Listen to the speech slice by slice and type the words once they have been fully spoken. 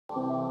The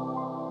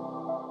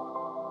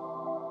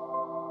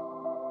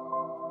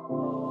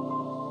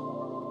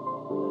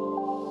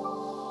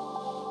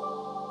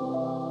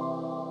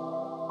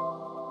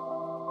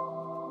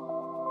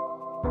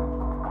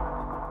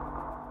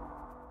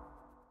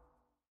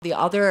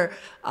other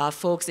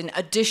folks, in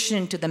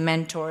addition to the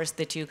mentors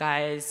that you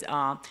guys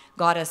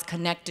got us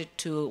connected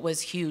to,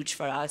 was huge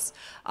for us.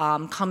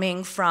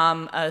 Coming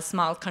from a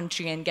small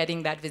country and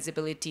getting that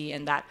visibility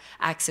and that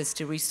access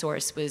to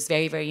resource was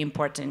very, very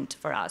important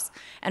for us.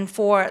 And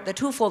for the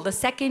twofold, the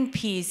second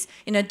piece,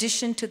 in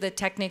addition to the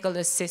technical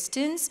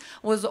assistance,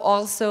 was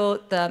also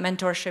the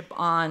mentorship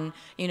on,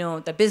 you know,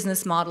 the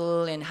business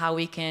model and how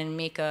we can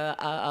make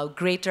a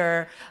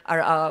greater or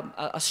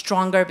a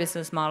stronger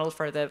business model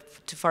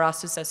for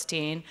us to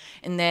sustain.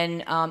 And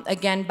then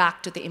again,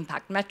 back to the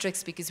impact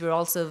metrics, because we're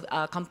also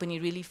a company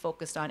really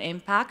focused on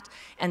impact.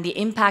 And the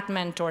impact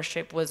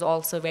mentorship was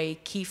also very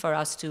key for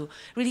us to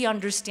really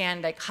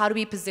understand, like, how do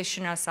we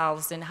position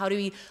ourselves and how do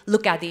we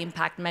look at the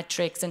impact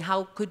metrics and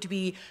how could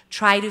we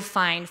try to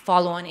find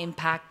follow-on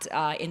impact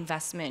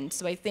investment.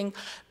 So I think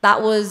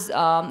that was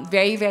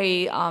very,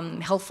 very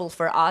helpful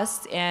for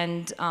us.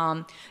 And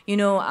you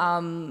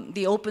know,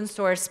 the open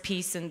source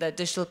piece and the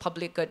digital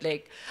public good,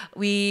 like,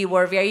 we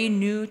were very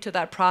new to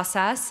that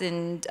process,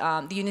 and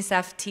the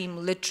UNICEF team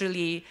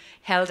literally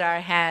held our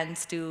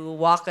hands to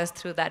walk us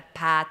through that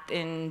path,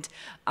 and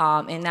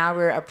now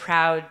we're a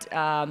proud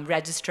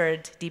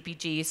registered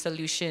DPG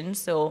solution.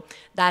 So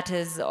that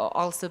has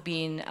also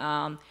been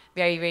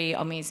very, very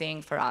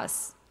amazing for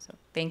us. So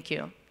thank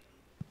you.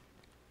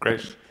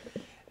 Great.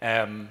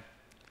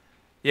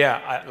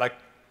 Yeah, like,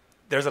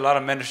 there's a lot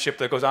of mentorship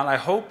that goes on. I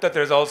hope that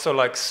there's also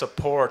like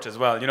support as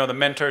well. You know, the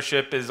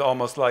mentorship is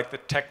almost like the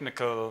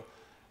technical,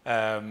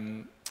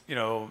 you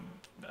know,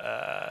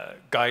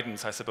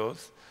 guidance, I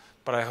suppose.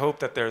 But I hope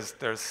that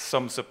there's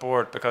some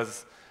support,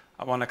 because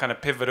I want to kind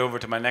of pivot over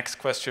to my next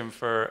question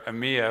for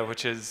Amia,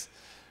 which is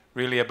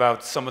really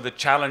about some of the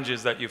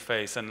challenges that you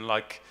face. And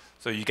like,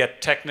 so you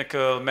get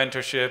technical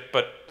mentorship,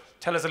 but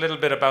tell us a little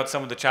bit about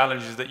some of the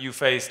challenges that you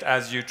faced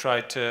as you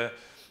tried to,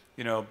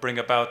 you know, bring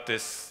about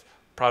this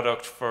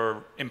product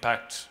for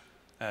impact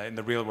in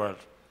the real world.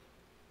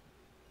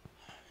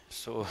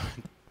 So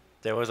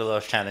there was a lot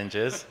of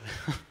challenges.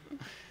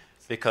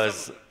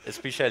 Because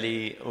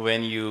especially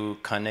when you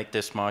connect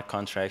the smart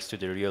contracts to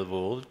the real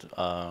world,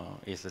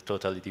 it's a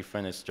totally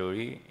different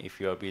story. If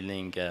you are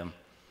building,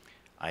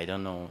 I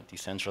don't know,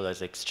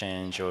 decentralized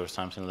exchange or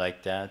something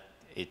like that,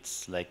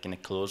 it's like in a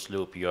closed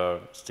loop. You are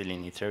still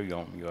in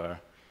Ethereum. You are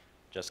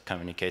just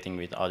communicating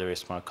with other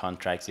smart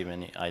contracts,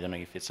 even, I don't know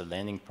if it's a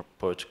lending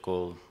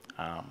protocol,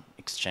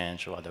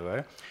 exchange or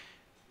whatever.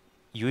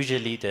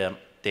 Usually the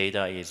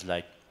data is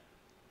like,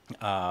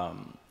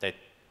 that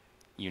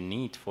you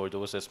need for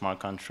those smart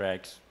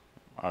contracts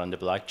are on the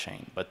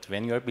blockchain. But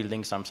when you're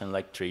building something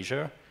like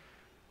Treasure,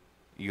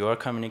 you're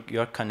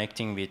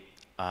connecting with,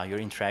 you're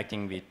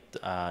interacting with,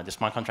 the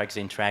smart contracts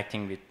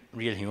interacting with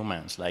real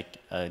humans, like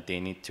they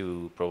need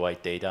to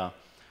provide data.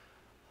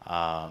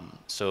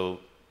 So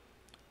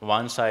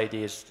one side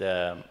is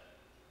the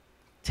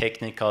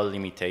technical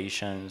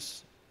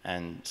limitations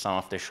and some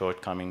of the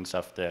shortcomings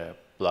of the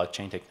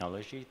blockchain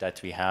technology that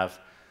we have,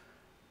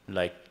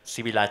 like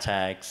civil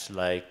attacks,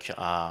 like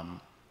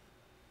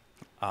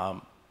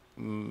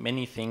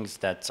many things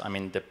that, I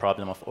mean, the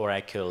problem of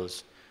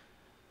oracles,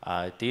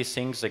 these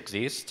things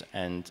exist,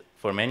 and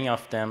for many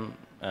of them,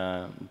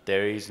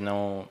 there is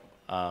no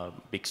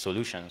big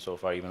solution so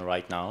far, even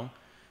right now.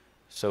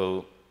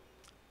 So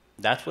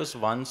that was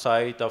one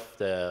side of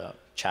the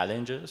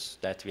challenges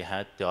that we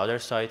had. The other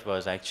side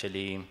was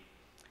actually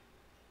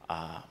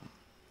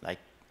like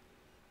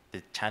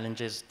the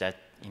challenges that,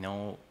 you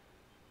know,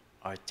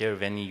 are there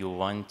when you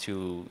want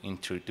to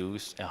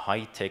introduce a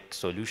high-tech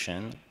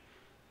solution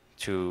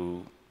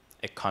to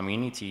a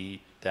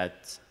community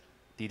that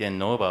didn't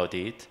know about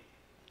it,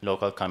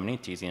 local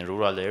communities in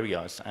rural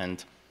areas,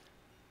 and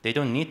they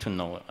don't need to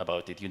know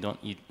about it.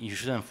 You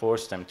shouldn't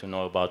force them to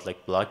know about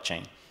like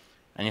blockchain.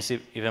 And it's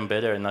even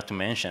better not to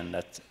mention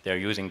that they're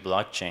using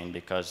blockchain,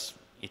 because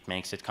it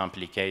makes it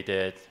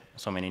complicated,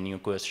 so many new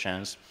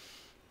questions.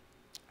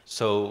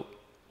 So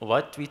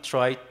what we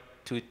tried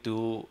to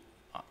do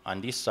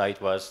on this side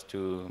was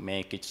to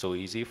make it so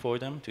easy for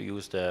them to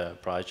use the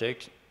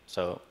project.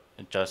 So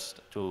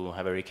just to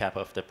have a recap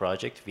of the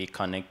project, we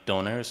connect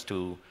donors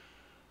to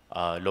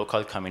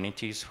local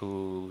communities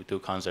who do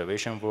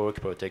conservation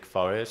work, protect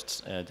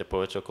forests. The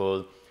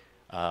protocol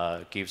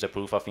gives a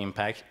proof of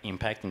impact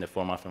in the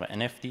form of an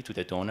NFT to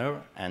the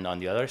donor. And on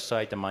the other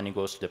side, the money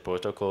goes to the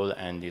protocol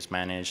and is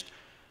managed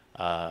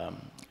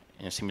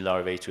in a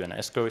similar way to an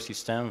escrow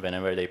system.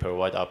 Whenever they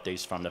provide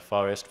updates from the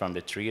forest, from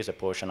the trees, a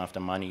portion of the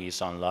money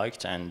is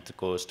unlocked and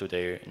goes to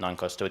their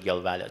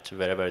non-custodial wallet,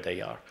 wherever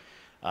they are.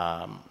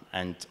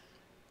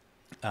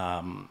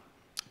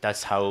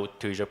 That's how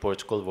Treasure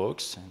protocol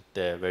works.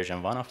 The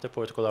version 1 of the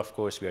protocol, of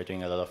course, we are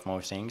doing a lot of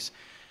more things.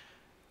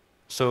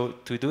 So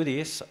to do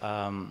this,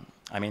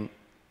 I mean,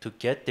 to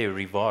get the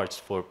rewards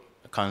for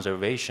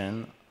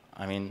conservation,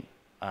 I mean,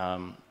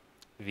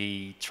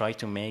 we try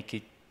to make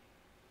it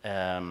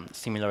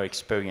similar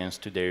experience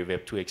to their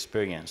Web2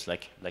 experience,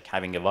 like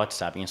having a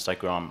WhatsApp,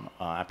 Instagram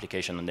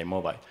application on their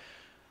mobile.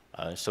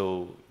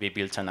 So we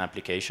built an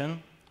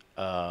application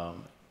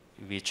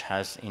which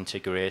has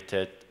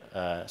integrated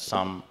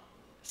some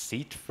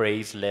seed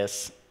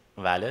phrase-less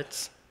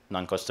wallets,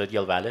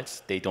 non-custodial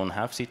wallets. They don't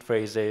have seed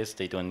phrases.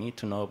 They don't need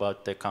to know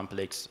about the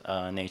complex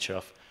nature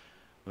of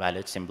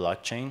wallets in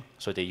blockchain.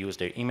 So they use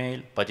their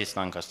email, but it's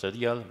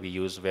non-custodial. We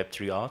use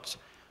Web3 auths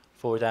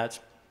for that.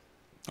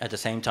 At the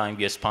same time,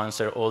 we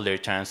sponsor all their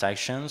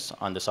transactions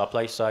on the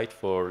supply side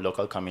for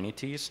local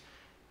communities.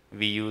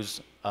 We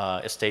use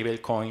stable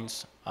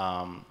coins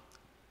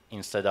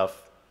instead of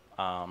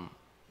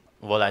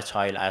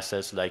volatile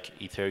assets like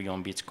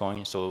Ethereum,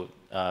 Bitcoin, so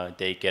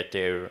they get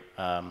their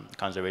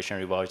conservation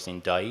rewards in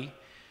DAI.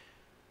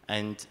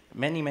 And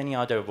many, many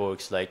other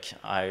works, like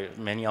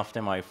many of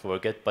them I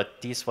forget,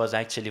 but this was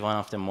actually one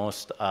of the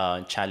most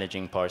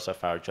challenging parts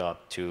of our job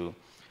to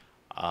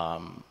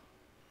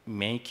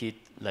make it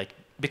like,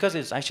 because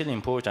it's actually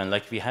important,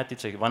 like we had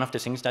it, one of the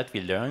things that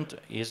we learned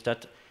is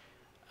that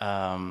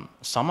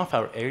some of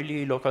our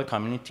early local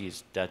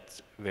communities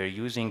that were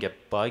using a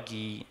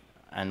buggy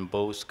and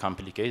both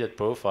complicated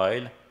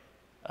profile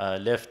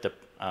left the,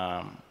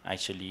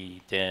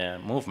 actually the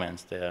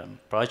movement, the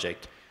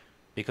project,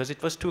 because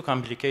it was too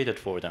complicated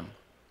for them.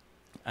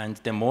 And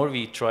the more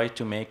we try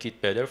to make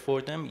it better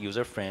for them,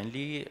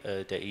 user-friendly,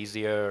 the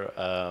easier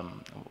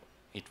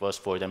it was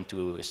for them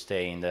to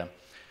stay in the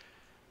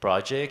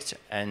project.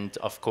 And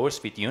of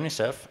course, with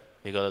UNICEF,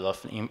 we got a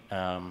lot of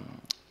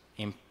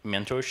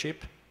mentorship,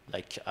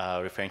 like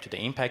referring to the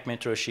impact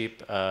mentorship.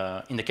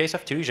 In the case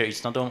of Treasure,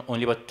 it's not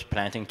only about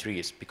planting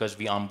trees, because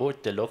we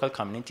onboard the local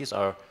communities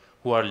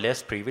who are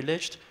less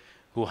privileged,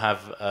 who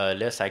have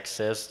less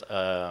access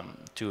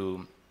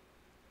to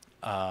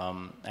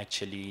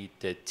actually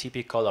the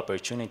typical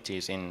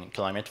opportunities in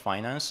climate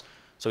finance.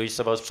 So it's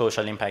about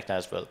social impact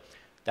as well.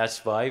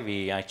 That's why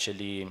we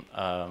actually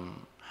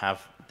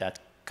have that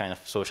kind of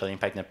social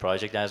impact in the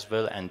project as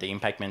well, and the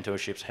impact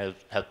mentorships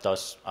helped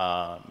us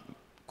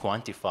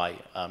quantify,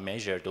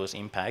 measure those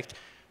impact,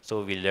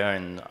 so we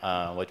learn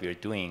what we're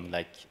doing,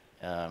 like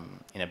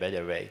in a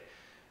better way.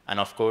 And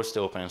of course,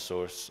 the open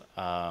source,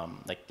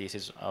 like this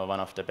is one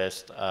of the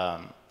best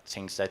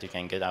things that you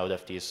can get out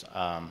of this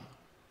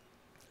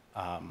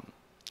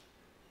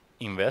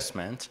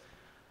investment,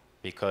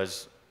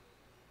 because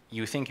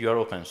you think you are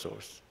open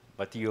source,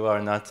 but you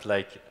are not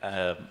like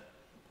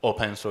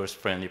open source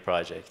friendly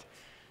project.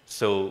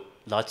 So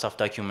lots of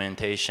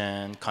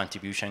documentation,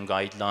 contribution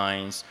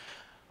guidelines,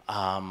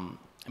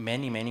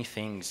 many, many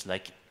things.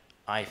 Like,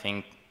 I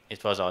think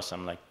it was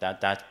awesome, like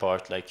that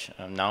part, like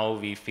now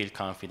we feel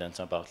confident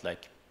about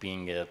like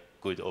being a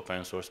good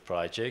open source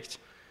project.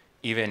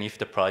 Even if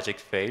the project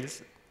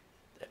fails,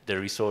 the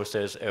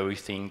resources,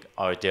 everything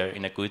are there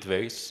in a good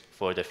ways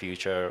for the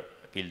future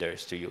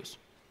builders to use.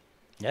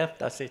 Yeah,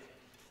 that's it.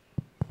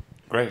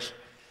 Great.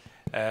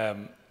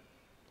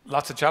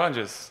 Lots of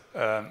challenges.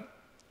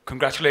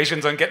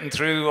 Congratulations on getting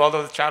through all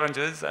those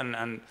challenges,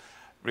 and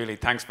really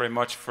thanks very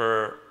much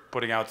for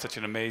putting out such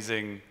an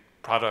amazing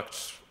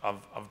product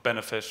of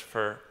benefit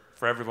for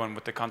everyone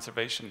with the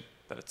conservation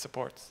that it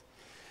supports.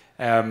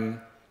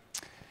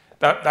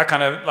 That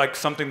kind of like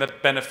something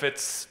that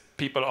benefits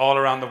people all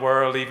around the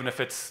world, even if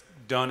it's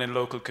done in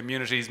local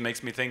communities,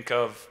 makes me think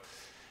of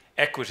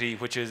equity,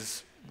 which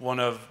is one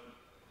of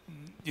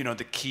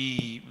the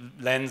key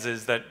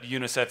lenses that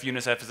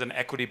UNICEF is an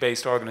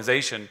equity-based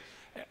organization.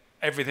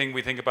 Everything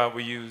we think about,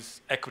 we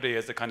use equity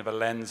as a kind of a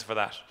lens for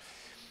that.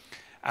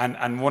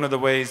 And one of the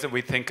ways that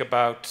we think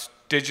about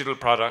digital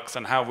products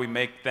and how we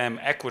make them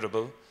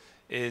equitable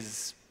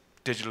is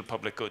digital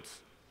public goods,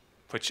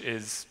 which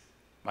is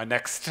my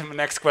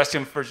next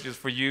question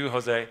for you,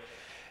 Jose.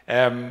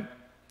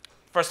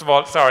 First of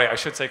all, sorry, I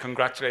should say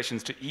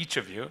congratulations to each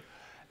of you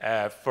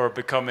for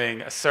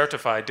becoming a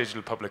certified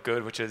digital public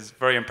good, which is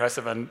very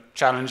impressive and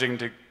challenging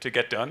to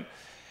get done.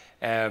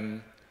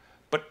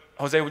 But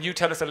Jose, would you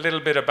tell us a little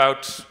bit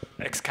about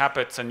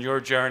Excapits and your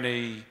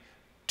journey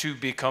to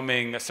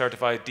becoming a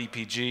certified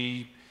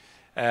DPG?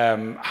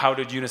 How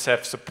did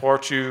UNICEF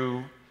support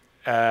you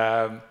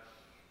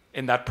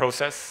in that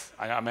process?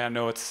 I mean, I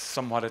know it's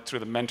somewhat through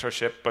the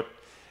mentorship, but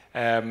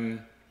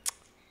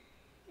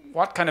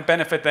what kind of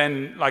benefit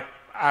then, like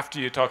after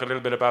you talk a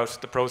little bit about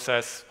the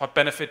process, what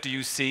benefit do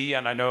you see?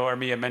 And I know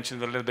Armia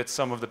mentioned a little bit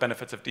some of the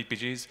benefits of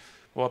DPGs.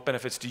 What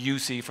benefits do you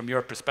see from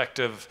your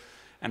perspective?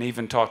 And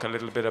even talk a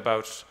little bit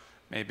about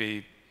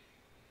maybe,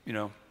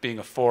 being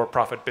a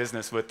for-profit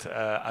business with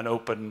an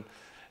open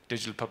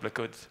digital public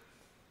goods.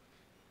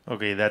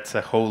 Okay, that's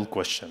a whole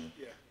question.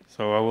 Yeah.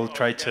 So I will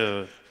try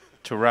to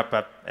wrap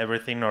up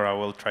everything, or I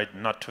will try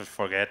not to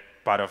forget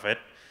part of it.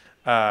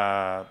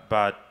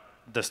 But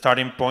the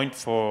starting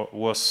point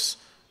was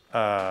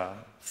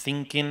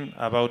thinking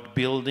about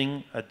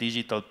building a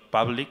digital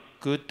public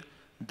good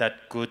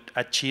that could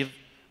achieve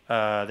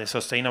the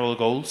sustainable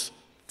goals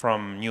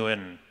from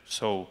UN.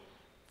 So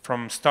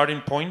from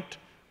starting point,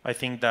 I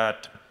think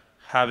that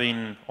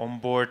having on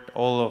board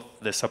all of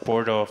the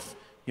support of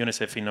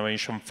UNICEF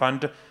Innovation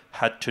Fund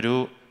had to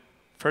do,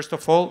 first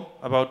of all,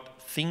 about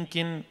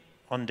thinking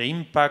on the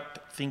impact,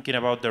 thinking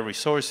about the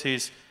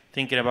resources,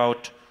 thinking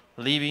about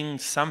leaving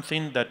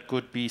something that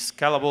could be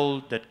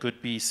scalable, that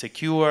could be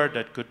secure,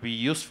 that could be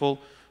useful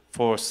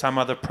for some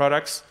other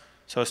products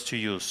so as to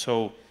use.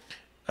 So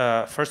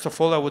first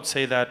of all, I would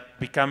say that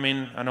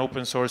becoming an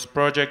open source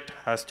project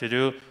has to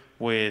do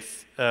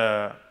with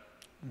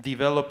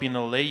developing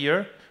a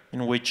layer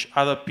in which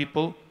other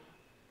people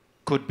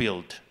could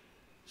build.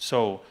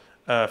 So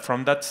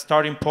from that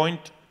starting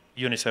point,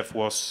 UNICEF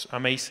was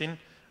amazing.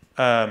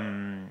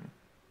 And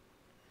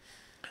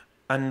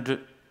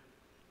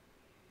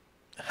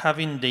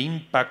having the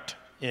impact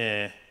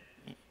in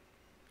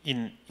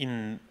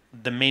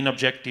the main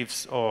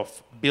objectives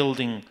of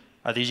building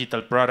a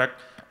digital product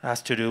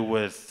has to do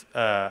with,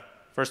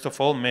 first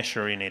of all,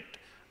 measuring it.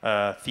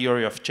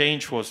 Theory of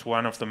change was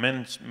one of the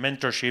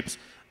mentorships,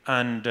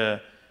 and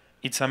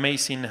it's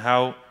amazing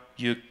how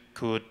you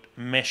could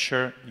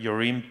measure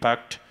your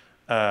impact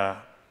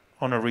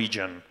on a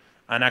region.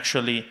 And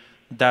actually,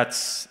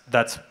 that's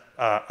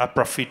a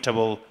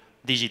profitable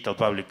digital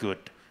public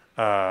good.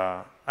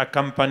 A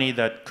company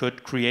that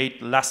could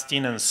create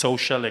lasting and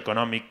social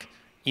economic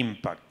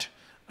impact.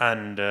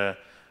 And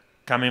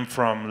coming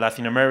from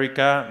Latin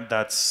America,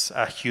 that's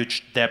a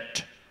huge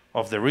depth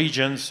of the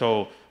region.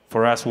 So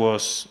for us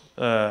was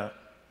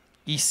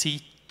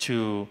easy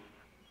to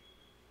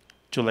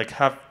like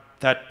have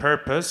that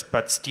purpose,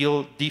 but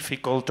still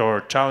difficult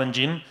or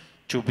challenging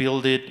to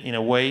build it in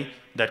a way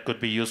that could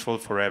be useful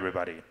for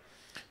everybody.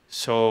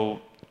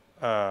 So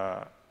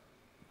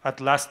at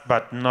last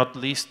but not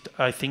least,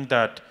 I think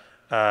that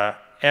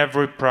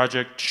every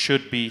project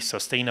should be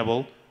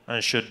sustainable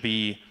and should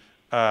be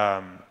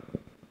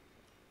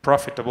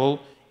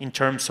profitable in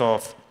terms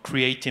of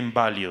creating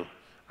value.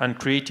 And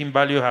creating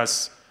value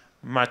has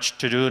much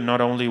to do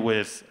not only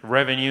with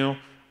revenue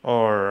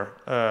or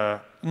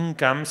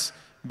incomes,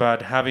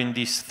 but having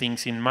these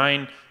things in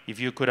mind. If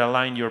you could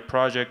align your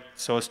project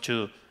so as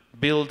to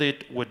build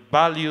it with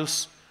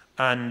values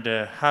and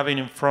having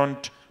in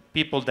front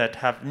people that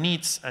have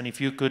needs, and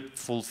if you could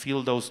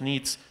fulfill those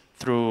needs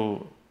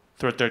through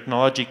a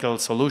technological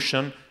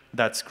solution,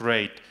 that's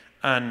great.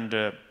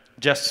 And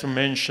just to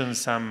mention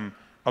some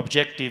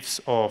objectives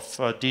of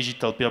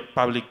digital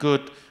public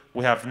good,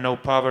 we have no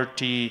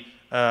poverty,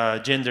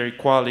 gender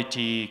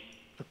equality,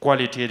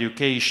 quality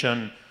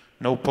education,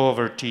 no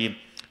poverty.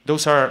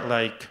 Those are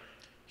like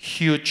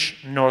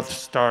huge North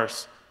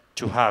Stars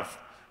to have.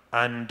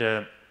 And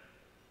an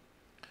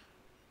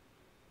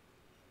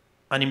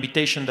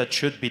invitation that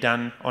should be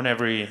done on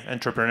every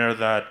entrepreneur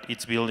that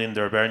is building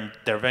their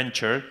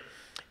venture,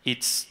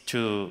 it's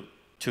to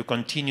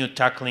continue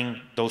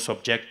tackling those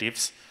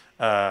objectives.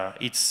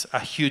 It's a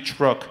huge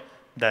rock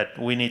that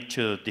we need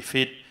to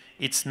defeat.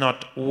 It's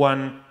not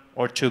one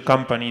or two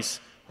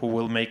companies who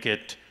will make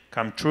it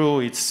come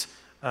true. It's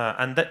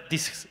and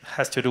this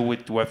has to do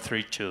with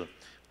Web3 too.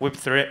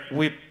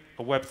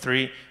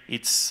 Web3,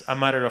 it's a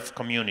matter of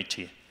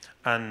community,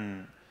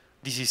 and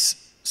this is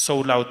so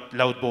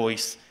loud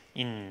voice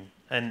in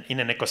an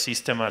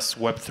ecosystem as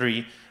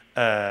Web3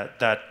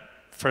 that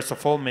first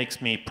of all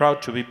makes me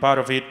proud to be part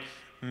of it,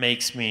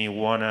 makes me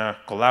want to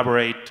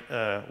collaborate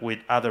with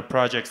other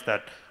projects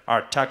that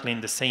are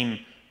tackling the same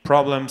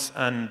problems,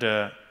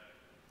 and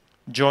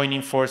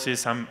joining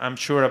forces, I'm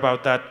sure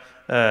about that,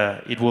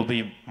 it will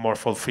be more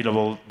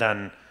fulfillable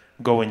than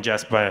going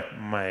just by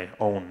my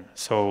own.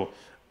 So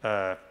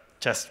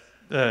just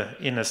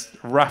in a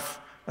rough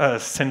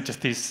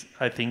synthesis,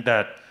 I think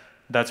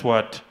that's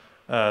what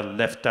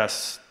left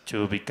us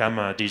to become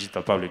a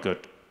digital public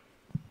good.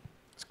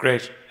 It's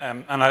great.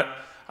 And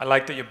I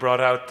like that you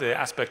brought out the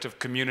aspect of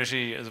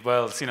community as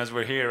well, seeing as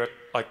we're here at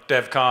like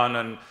Devcon,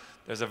 and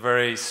there's a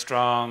very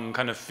strong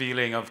kind of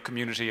feeling of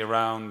community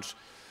around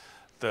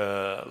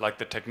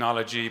the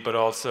technology, but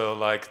also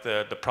like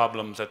the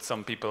problems that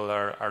some people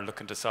are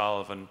looking to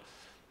solve. And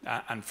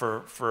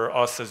for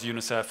us as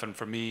UNICEF, and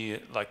for me,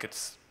 like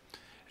it's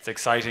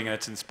exciting and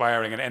it's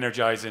inspiring and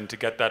energizing to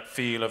get that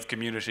feel of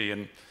community,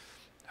 and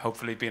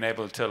hopefully being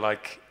able to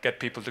like get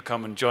people to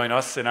come and join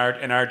us in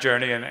our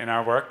journey and in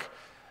our work.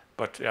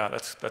 But yeah,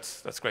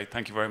 that's great.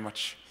 Thank you very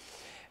much.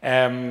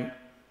 I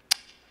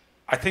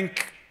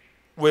think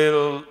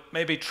we'll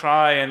maybe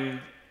try and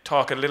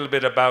talk a little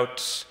bit about,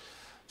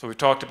 so we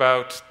talked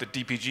about the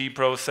DPG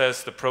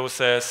process, the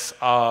process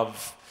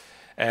of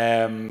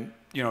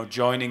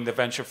joining the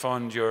venture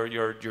fund,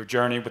 your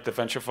journey with the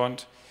venture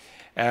fund.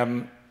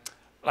 I'd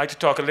like to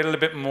talk a little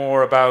bit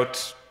more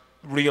about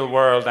real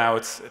world now.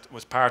 It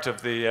was part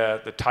of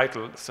the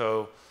title.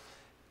 So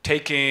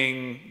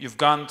you've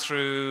gone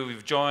through,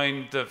 you've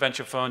joined the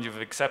venture fund,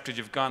 you've accepted,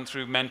 you've gone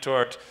through,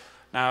 mentored.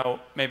 Now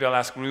maybe I'll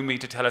ask Rumi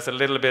to tell us a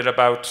little bit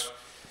about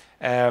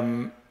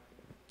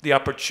the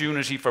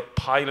opportunity for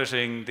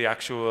piloting the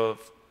actual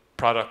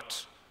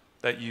product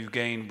that you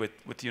gain with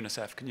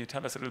UNICEF. Can you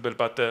tell us a little bit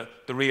about the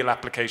real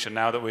application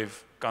now that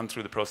we've gone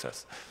through the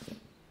process?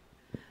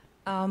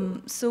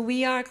 So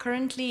we are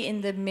currently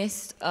in the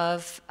midst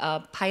of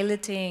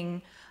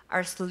piloting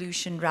our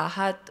solution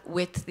Rahat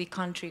with the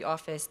country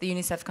office, the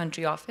UNICEF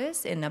country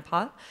office in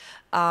Nepal.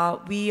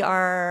 We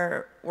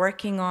are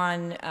working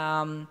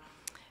on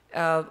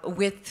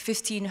with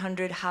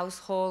 1,500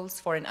 households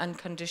for an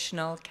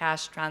unconditional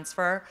cash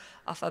transfer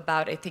of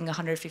about, I think,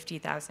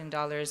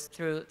 $150,000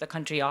 through the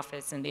country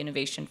office and the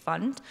Innovation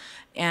Fund.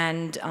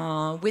 And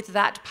with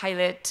that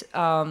pilot,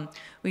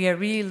 we are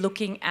really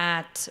looking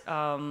at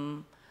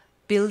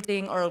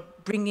building or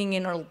bringing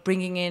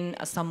in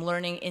some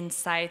learning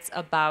insights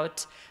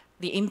about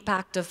the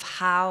impact of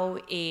how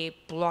a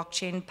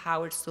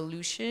blockchain-powered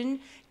solution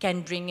can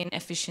bring in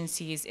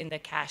efficiencies in the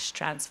cash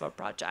transfer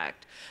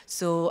project.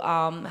 So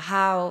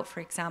how,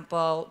 for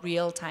example,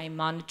 real-time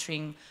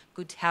monitoring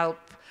could help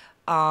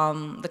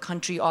the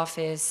country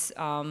office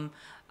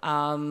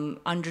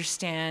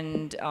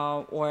understand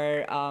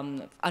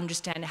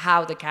understand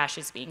how the cash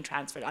is being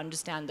transferred,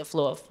 understand the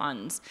flow of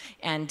funds,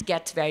 and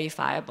get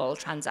verifiable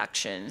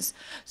transactions.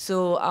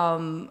 So,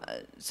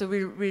 so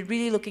we're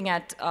really looking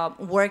at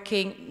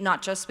working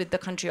not just with the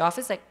country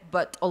office,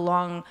 but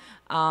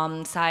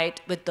alongside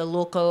with the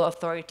local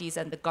authorities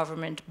and the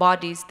government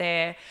bodies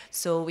there.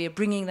 So we're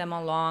bringing them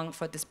along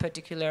for this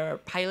particular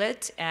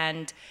pilot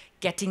and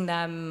getting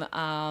them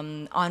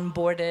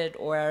onboarded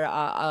or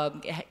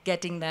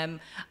getting them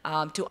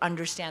to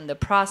understand the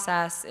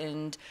process,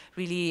 and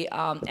really,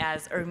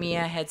 as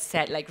Urmia had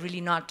said, like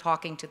really not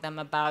talking to them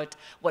about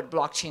what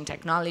blockchain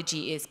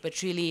technology is,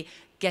 but really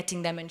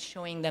getting them and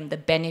showing them the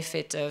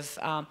benefit of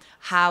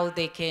how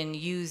they can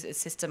use a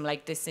system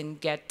like this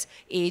and get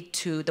aid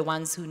to the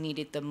ones who need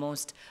it the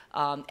most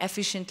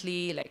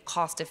efficiently, like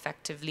cost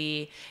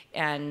effectively,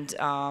 and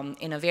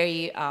in a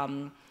very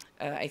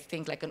I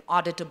think like an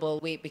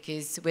auditable way,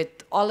 because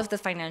with all of the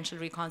financial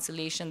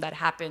reconciliation that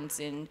happens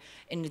in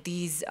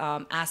these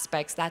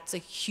aspects, that's a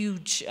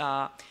huge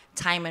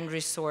time and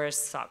resource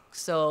suck.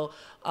 So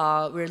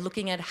we're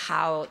looking at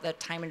how the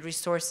time and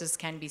resources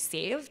can be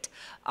saved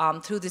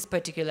through this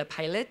particular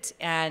pilot,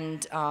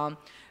 and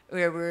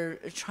where we're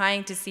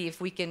trying to see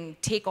if we can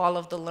take all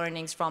of the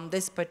learnings from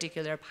this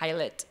particular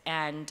pilot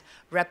and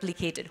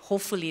replicate it,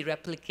 hopefully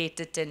replicate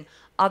it in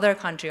other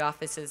country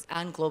offices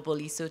and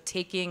globally. So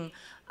taking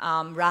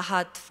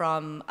Rahat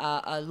from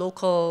a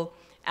local,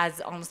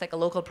 as almost like a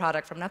local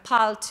product from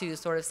Nepal, to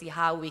sort of see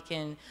how we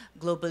can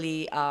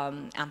globally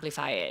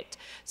amplify it.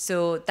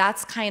 So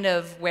that's kind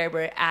of where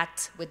we're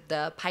at with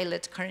the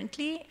pilot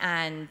currently.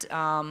 And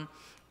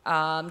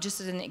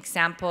just as an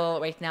example,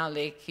 right now,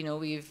 like, you know,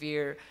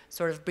 we're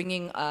sort of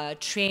bringing,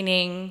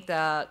 training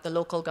the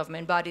local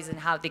government bodies and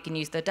how they can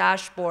use the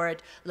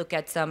dashboard, look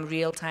at some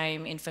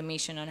real-time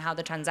information on how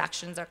the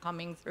transactions are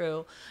coming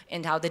through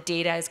and how the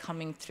data is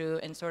coming through,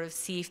 and sort of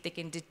see if they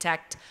can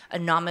detect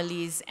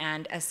anomalies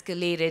and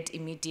escalate it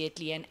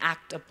immediately and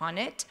act upon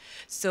it.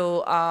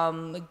 So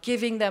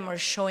giving them or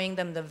showing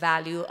them the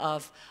value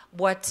of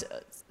what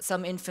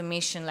some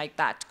information like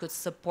that could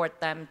support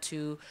them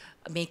to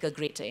make a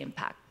greater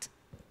impact.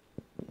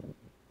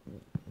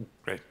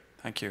 Great,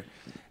 thank you.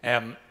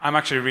 I'm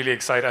actually really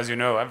excited, as you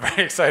know, I'm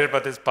very excited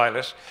about this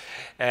pilot.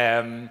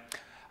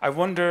 I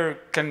wonder,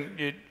 can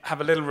you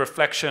have a little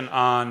reflection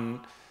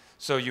on,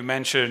 so you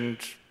mentioned,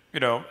 you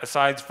know,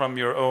 aside from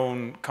your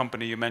own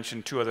company, you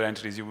mentioned two other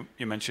entities,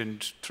 you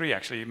mentioned three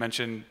actually. You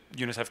mentioned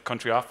UNICEF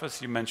Country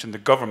Office, you mentioned the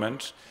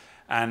government,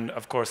 and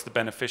of course the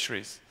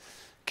beneficiaries.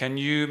 Can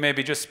you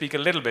maybe just speak a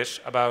little bit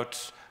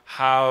about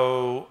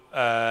how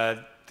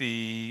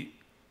the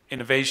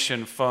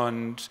Innovation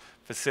Fund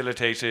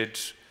facilitated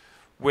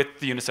with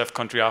the UNICEF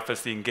Country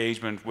Office the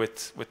engagement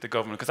with the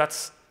government?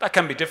 Because that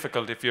can be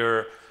difficult if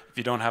you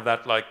don't have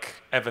that like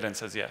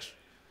evidence as yet.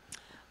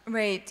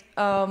 Right.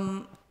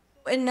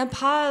 In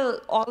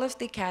Nepal, all of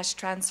the cash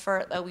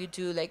transfer that we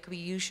do, like, we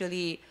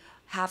usually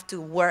have to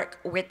work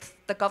with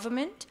the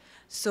government.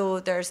 So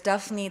there's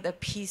definitely the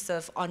piece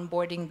of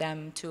onboarding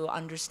them to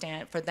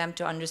understand, for them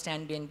to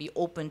understand and be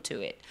open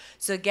to it.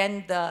 So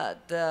again,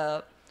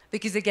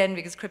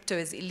 because crypto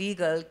is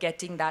illegal,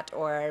 getting that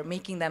or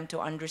making them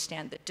to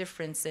understand the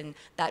difference, and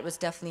that was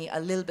definitely a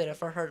little bit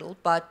of a hurdle.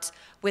 But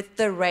with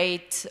the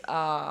right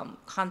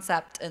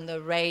concept and the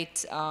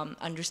right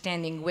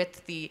understanding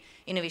with the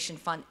Innovation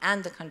Fund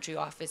and the country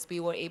office, we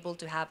were able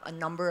to have a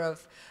number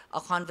of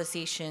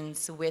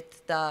conversations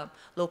with the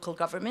local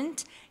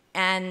government.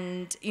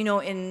 And, you know,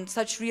 in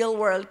such real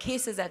world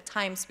cases, at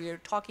times we're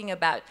talking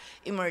about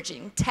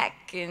emerging tech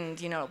and,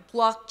 you know,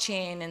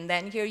 blockchain, and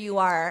then here you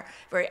are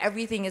where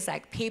everything is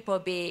like paper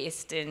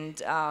based,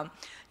 and,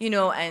 you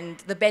know, and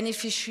the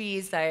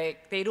beneficiaries,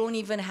 like, they don't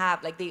even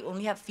have, like, they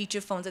only have feature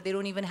phones, or they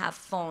don't even have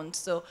phones.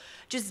 So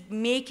just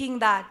making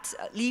that,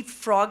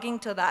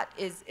 leapfrogging to that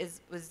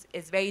is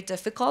very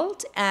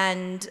difficult.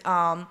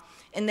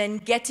 And then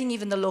getting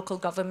even the local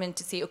government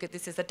to say, okay,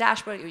 this is a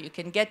dashboard, you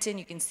can get in,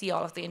 you can see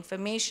all of the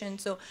information.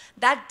 So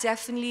that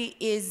definitely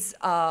is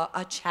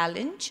a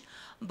challenge.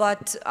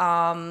 But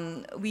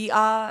we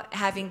are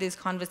having these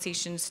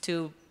conversations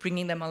to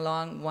bringing them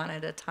along one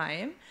at a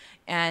time.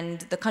 And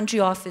the country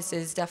office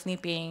is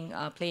definitely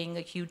playing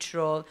a huge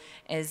role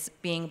as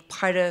being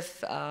part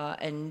of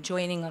and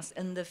joining us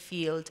in the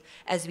field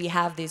as we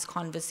have these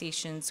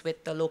conversations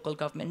with the local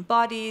government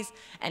bodies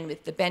and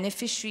with the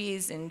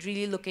beneficiaries, and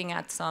really looking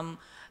at some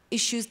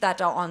issues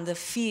that are on the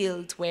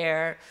field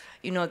where,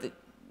 you know,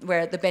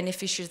 where the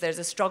beneficiaries, there's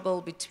a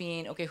struggle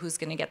between, okay, who's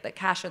going to get the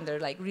cash, and they're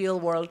like real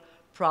world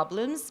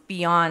problems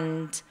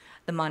beyond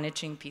the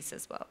monitoring piece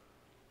as well.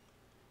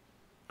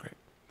 Great,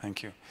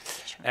 thank you.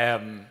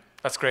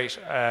 That's great.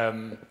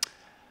 I'd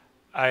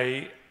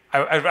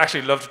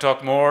actually love to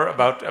talk more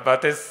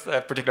about this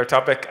particular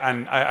topic,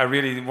 and I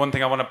really, one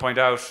thing I want to point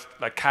out,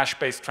 like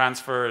cash-based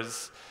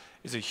transfers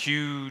is a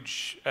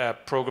huge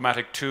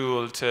programmatic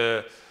tool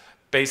to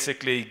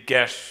basically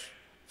get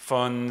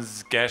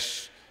funds,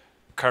 get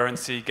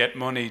currency, get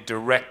money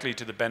directly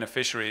to the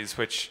beneficiaries,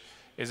 which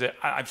is,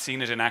 I've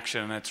seen it in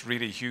action, and it's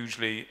really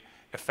hugely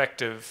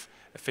effective,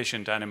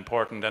 efficient, and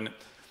important. And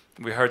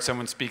we heard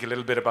someone speak a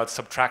little bit about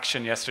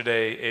subtraction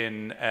yesterday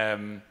in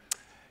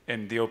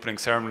the opening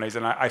ceremonies,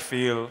 and I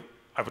feel,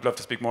 I would love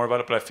to speak more about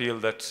it, but I feel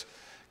that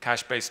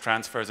cash-based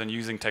transfers and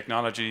using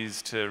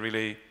technologies to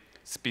really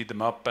speed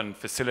them up and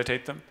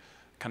facilitate them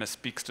kind of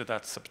speaks to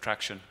that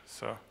subtraction.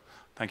 So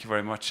thank you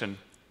very much, and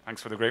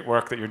thanks for the great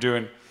work that you're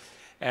doing.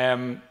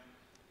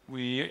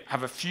 We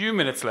have a few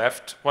minutes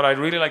left. What I'd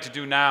really like to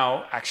do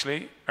now,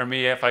 actually,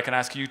 Ermia, if I can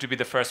ask you to be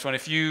the first one,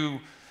 if you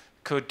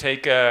could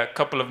take a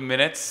couple of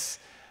minutes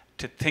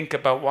to think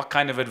about what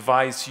kind of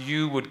advice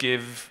you would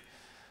give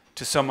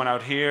to someone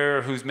out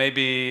here who's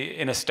maybe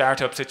in a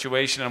startup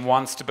situation and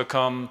wants to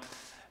become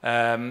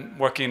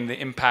working in the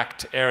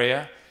impact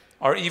area,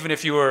 or even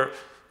if you were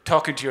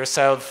talking to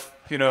yourself,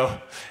 you know,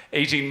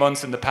 18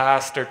 months in the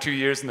past or 2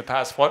 years in the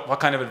past, what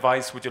kind of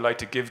advice would you like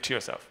to give to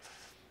yourself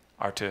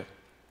or to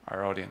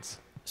our audience?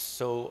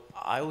 So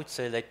I would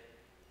say, like,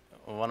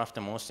 one of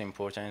the most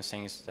important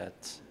things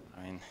that,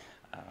 I mean,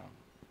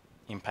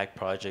 impact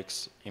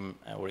projects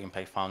or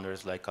impact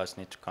founders like us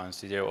need to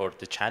consider, or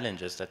the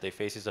challenges that they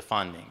face, is the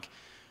funding.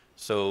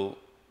 So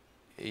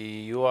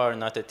you are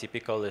not a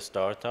typical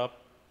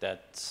startup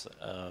that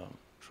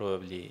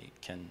probably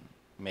can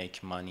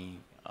make money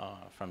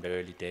from the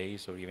early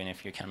days, or even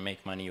if you can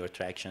make money, your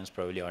tractions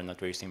probably are not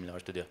very similar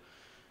to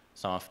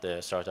some of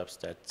the startups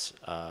that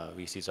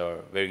VCs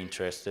are very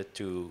interested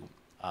to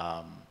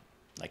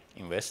like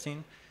invest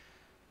in.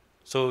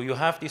 So you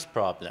have this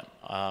problem.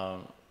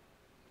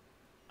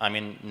 I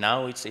mean,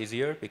 now it's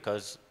easier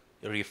because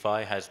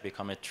refi has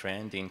become a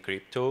trend in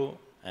crypto,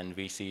 and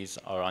VCs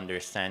are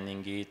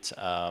understanding it.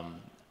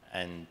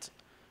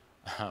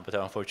 But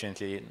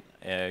unfortunately,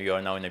 you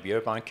are now in a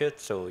bear market,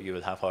 so you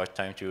will have a hard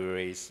time to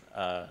raise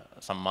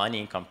some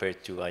money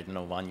compared to, I don't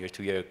know, 1 year,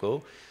 2 years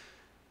ago.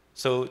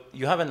 So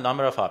you have a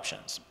number of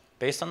options.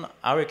 Based on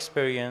our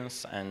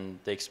experience and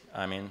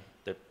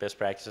the best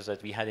practices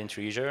that we had in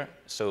Treasure,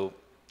 so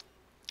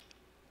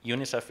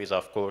UNICEF is,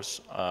 of course,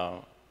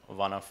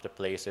 one of the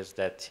places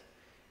that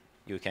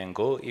you can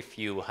go if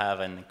you have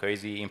a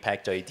crazy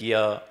impact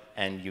idea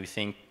and you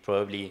think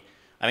probably,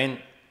 I mean,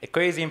 a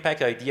crazy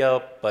impact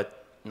idea,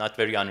 but not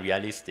very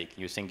unrealistic.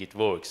 You think it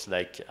works,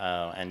 like,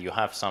 and you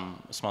have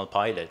some small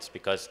pilots,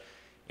 because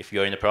if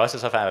you're in the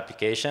process of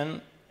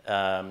application,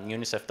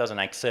 UNICEF doesn't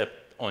accept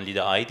only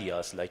the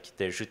ideas. Like,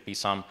 there should be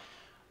some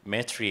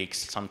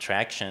metrics, some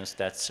tractions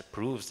that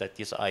proves that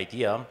this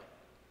idea,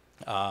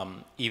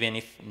 even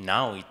if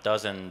now it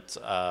doesn't,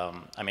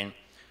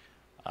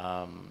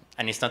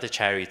 and it's not a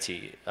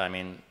charity. I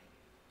mean,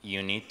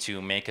 you need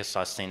to make a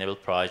sustainable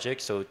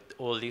project. So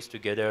all this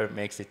together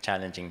makes it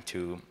challenging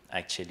to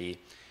actually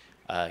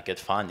get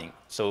funding.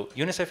 So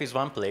UNICEF is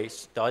one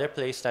place. The other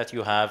place that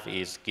you have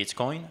is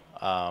Gitcoin,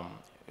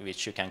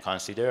 which you can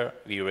consider.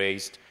 We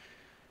raised,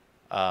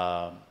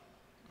 I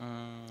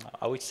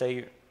would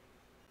say,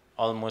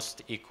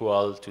 almost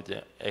equal to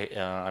the,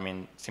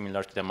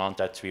 similar to the amount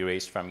that we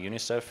raised from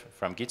UNICEF,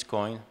 from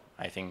Gitcoin.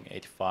 I think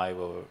 $85,000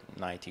 or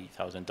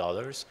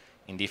 $90,000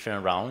 in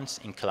different rounds,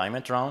 in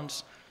climate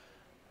rounds.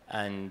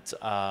 And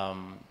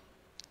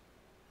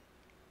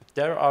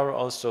there are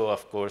also,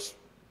 of course,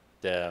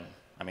 the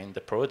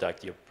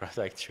product. Your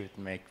product should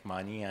make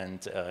money,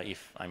 and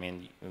if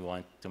we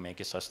want to make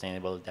it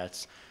sustainable,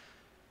 that's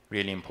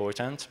really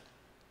important.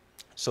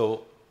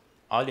 So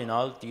all in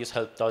all, these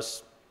helped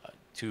us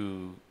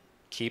to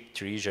keep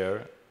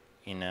Treasure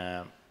in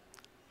a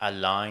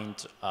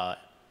aligned,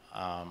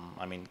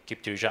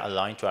 keep Treasure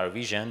aligned to our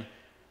vision.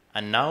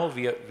 And now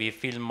we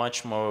feel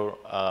much more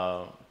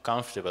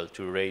comfortable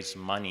to raise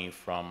money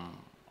from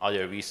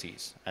other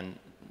VCs, and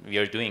we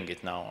are doing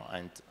it now.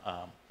 And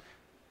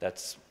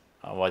that's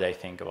what I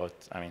think about,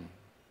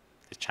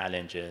 the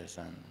challenges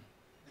and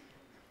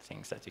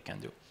things that you can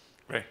do.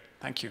 Great,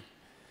 thank you.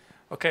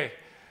 Okay,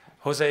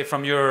 Jose,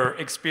 from your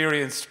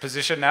experienced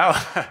position now,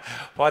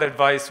 what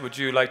advice would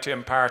you like to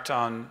impart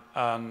on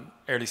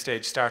early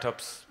stage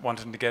startups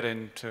wanting to get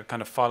in to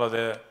kind of follow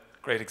the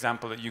great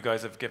example that you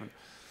guys have given?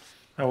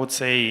 I would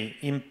say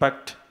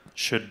impact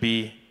should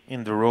be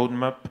in the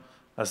roadmap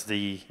as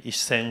the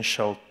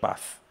essential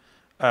path.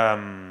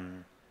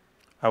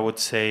 I would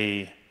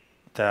say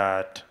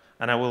that,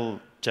 and I will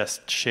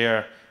just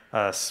share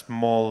a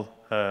small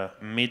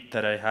meet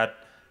that I had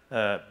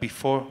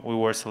before we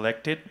were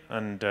selected,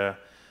 and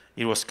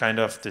it was kind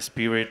of the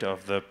spirit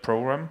of the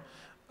program.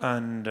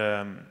 And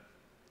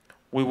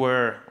we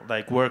were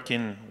like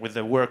working with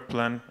the work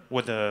plan,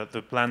 with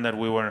the plan that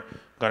we were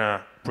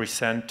gonna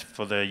present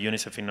for the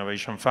UNICEF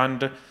Innovation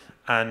Fund,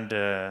 and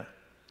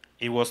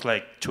it was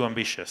like too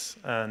ambitious.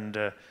 And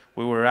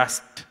we were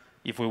asked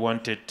if we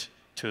wanted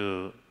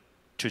to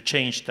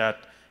change that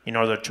in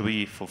order to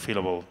be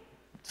fulfillable,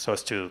 so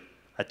as to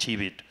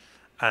achieve it.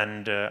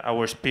 And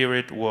our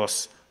spirit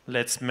was,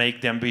 let's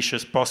make the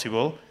ambitious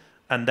possible,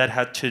 and that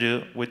had to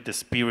do with the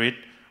spirit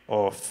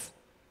of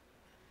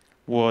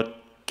what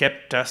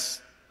kept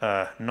us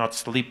not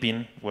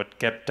sleeping, what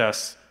kept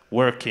us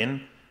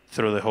working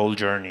through the whole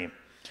journey.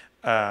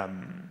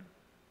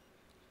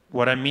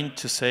 What I mean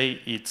to say,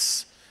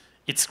 it's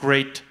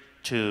great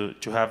to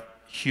have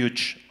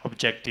huge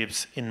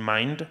objectives in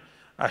mind.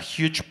 A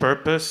huge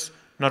purpose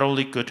not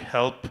only could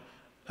help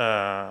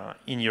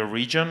in your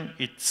region,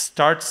 it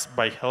starts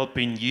by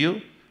helping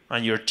you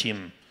and your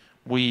team.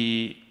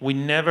 We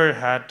never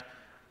had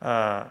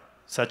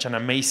such an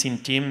amazing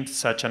team,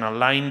 such an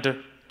aligned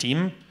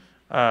team,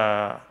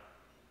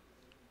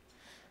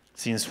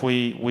 since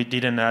we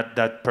didn't have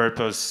that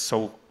purpose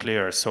so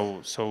clear,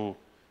 so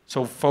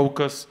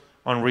focused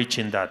on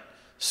reaching that.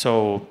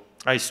 So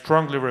I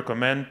strongly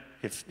recommend,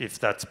 if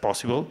that's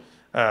possible,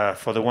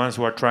 for the ones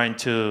who are trying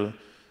to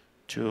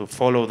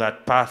follow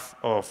that path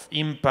of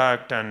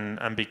impact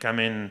and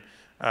becoming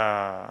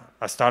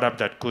a startup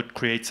that could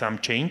create some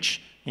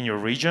change in your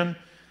region,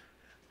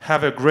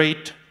 have a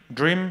great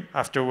dream,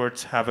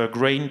 afterwards have a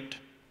great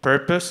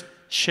purpose,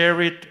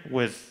 share it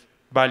with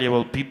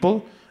valuable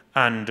people,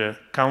 and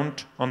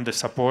count on the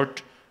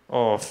support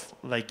of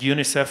like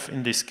UNICEF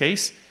in this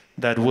case,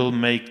 that will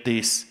make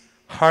this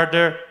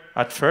harder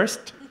at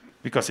first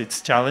because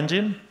it's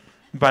challenging,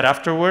 but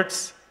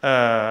afterwards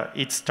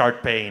it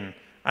start paying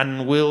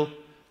and will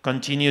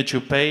continue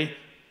to pay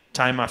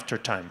time after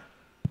time.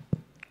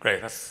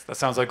 Great, that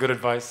sounds like good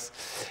advice.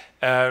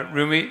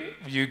 Rumi,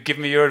 you give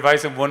me your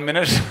advice in 1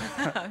 minute,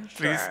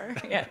 please. Sure,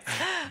 yes.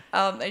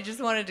 I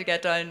just wanted to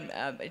get on,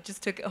 I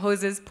just took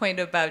Jose's point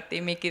about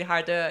they make it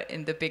harder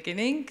in the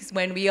beginning, because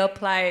when we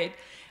applied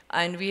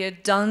and we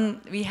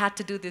had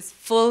to do this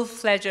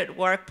full-fledged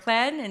work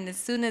plan, and as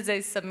soon as I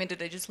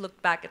submitted, I just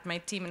looked back at my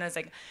team and I was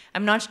like,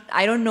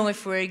 I don't know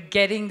if we're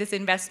getting this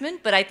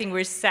investment, but I think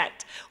we're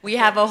set. We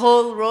have a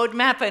whole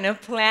roadmap and a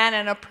plan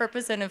and a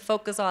purpose and a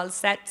focus all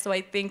set, so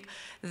I think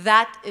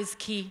that is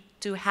key,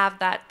 to have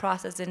that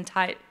process in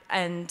tight.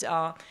 And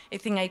I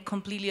think I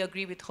completely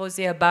agree with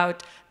Jose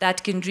about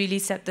that can really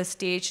set the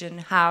stage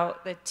and how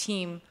the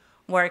team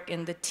work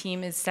and the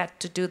team is set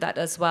to do that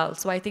as well.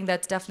 So I think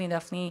that's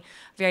definitely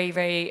very,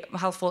 very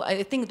helpful.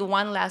 I think the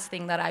one last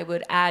thing that I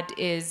would add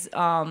is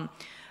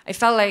I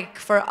felt like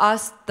for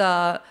us,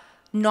 the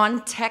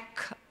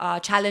non-tech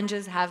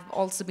challenges have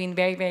also been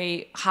very,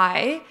 very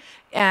high.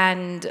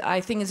 And I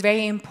think it's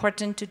very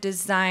important to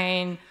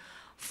design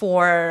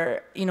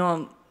for,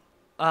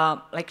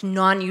 like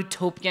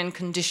non-utopian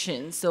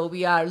conditions. So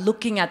we are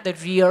looking at the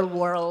real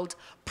world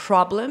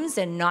problems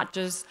and not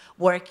just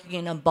working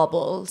in a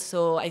bubble.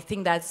 So I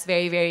think that's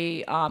very,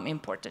 very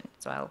important.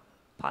 So I'll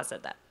pause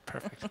at that.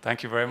 Perfect.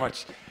 Thank you very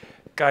much.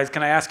 Guys,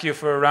 can I ask you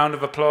for a round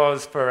of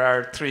applause for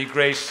our 3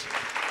 great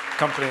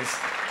companies?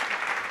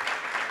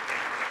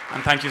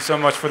 And thank you so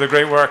much for the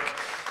great work.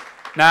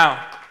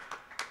 Now,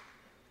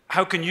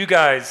 how can you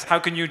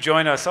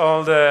join us?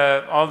 All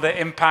the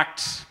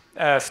impact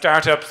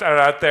startups are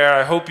out there.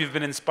 I hope you've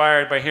been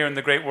inspired by hearing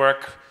the great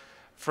work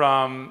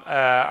from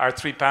our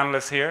 3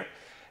 panelists here.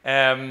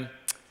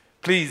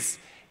 Please,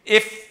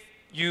 if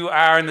you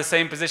are in the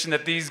same position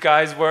that these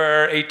guys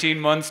were 18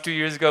 months, 2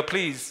 years ago,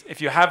 please,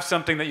 if you have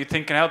something that you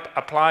think can help,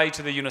 apply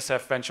to the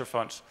UNICEF Venture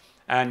Fund,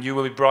 and you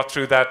will be brought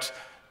through that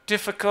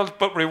difficult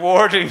but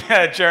rewarding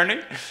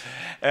journey.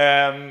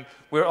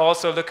 We're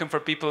also looking for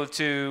people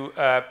to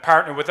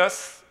partner with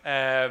us.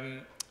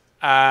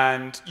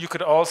 And you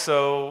could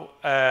also,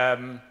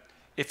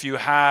 if you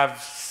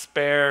have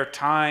spare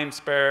time,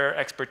 spare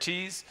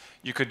expertise,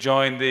 you could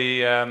join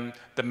the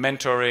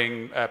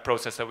mentoring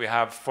process that we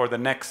have for the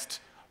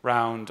next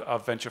round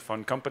of venture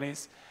fund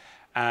companies.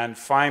 And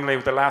finally,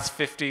 with the last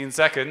 15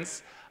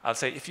 seconds, I'll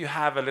say if you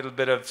have a little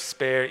bit of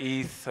spare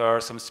ETH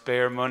or some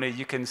spare money,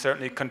 you can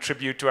certainly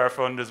contribute to our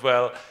fund as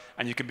well,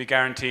 and you can be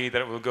guaranteed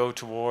that it will go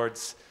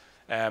towards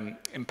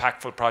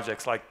impactful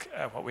projects like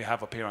what we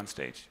have up here on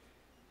stage.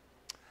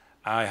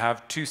 I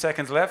have 2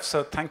 seconds left,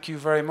 so thank you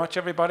very much,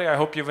 everybody. I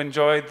hope you've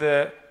enjoyed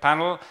the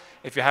panel.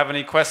 If you have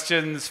any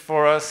questions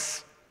for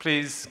us,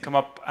 please come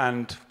up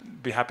and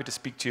be happy to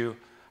speak to you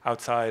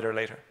outside or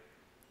later.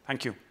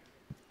 Thank you.